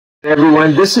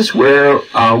Everyone, this is where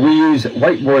we use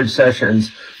whiteboard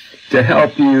sessions to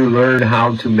help you learn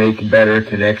how to make better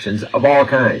connections of all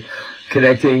kinds.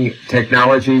 Connecting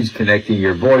technologies, connecting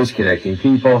your voice, connecting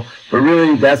people, but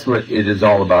really that's what it is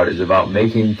all about, is about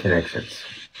making connections.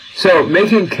 So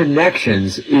making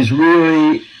connections is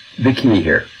really the key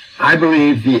here. I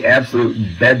believe the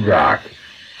absolute bedrock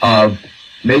of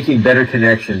making better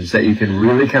connections that you can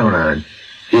really count on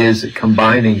is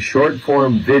combining short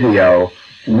form video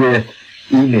with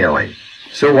emailing.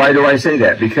 So why do I say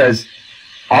that? Because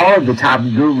all of the top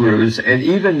gurus and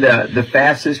even the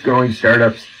fastest growing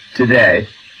startups today,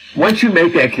 once you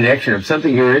make that connection of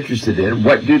something you're interested in,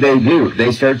 what do?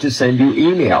 They start to send you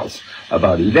emails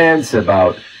about events,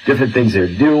 about different things they're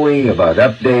doing, about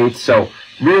updates. So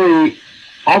really,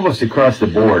 almost across the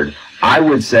board, I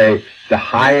would say the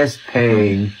highest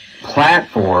paying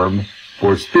platform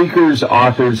for speakers,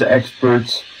 authors,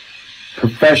 experts,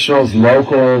 professionals,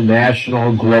 local,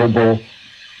 national, global,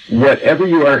 whatever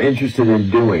you are interested in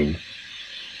doing,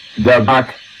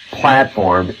 the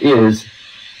platform is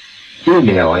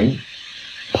emailing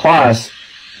plus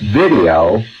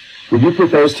video. When you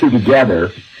put those two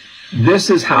together, this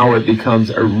is how it becomes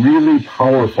a really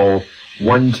powerful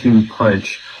 1-2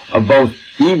 punch of both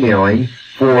emailing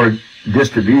for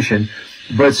distribution,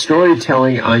 but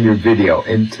storytelling on your video.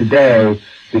 And today,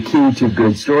 the key to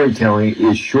good storytelling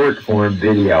is short-form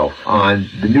video on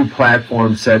the new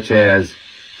platforms such as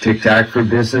TikTok for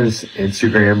Business,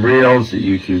 Instagram Reels,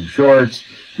 YouTube Shorts.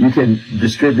 You can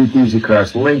distribute these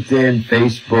across LinkedIn,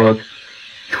 Facebook,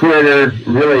 Twitter,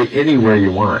 really anywhere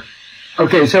you want.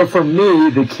 Okay, so for me,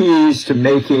 the keys to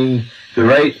making the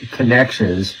right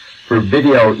connections for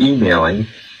video emailing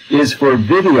is for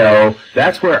video.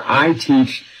 That's where I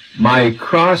teach my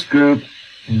cross-group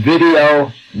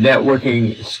video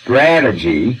networking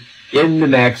strategy in the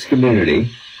Max community.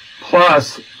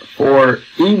 Plus, for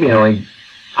emailing,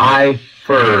 I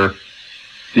prefer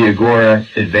the Agora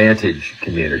Advantage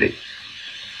community.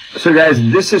 So guys,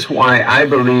 this is why I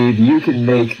believe you can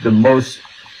make the most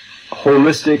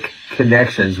holistic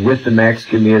connections with the Max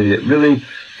community that really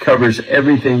covers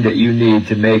everything that you need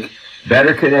to make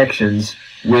better connections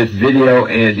with video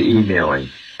and emailing.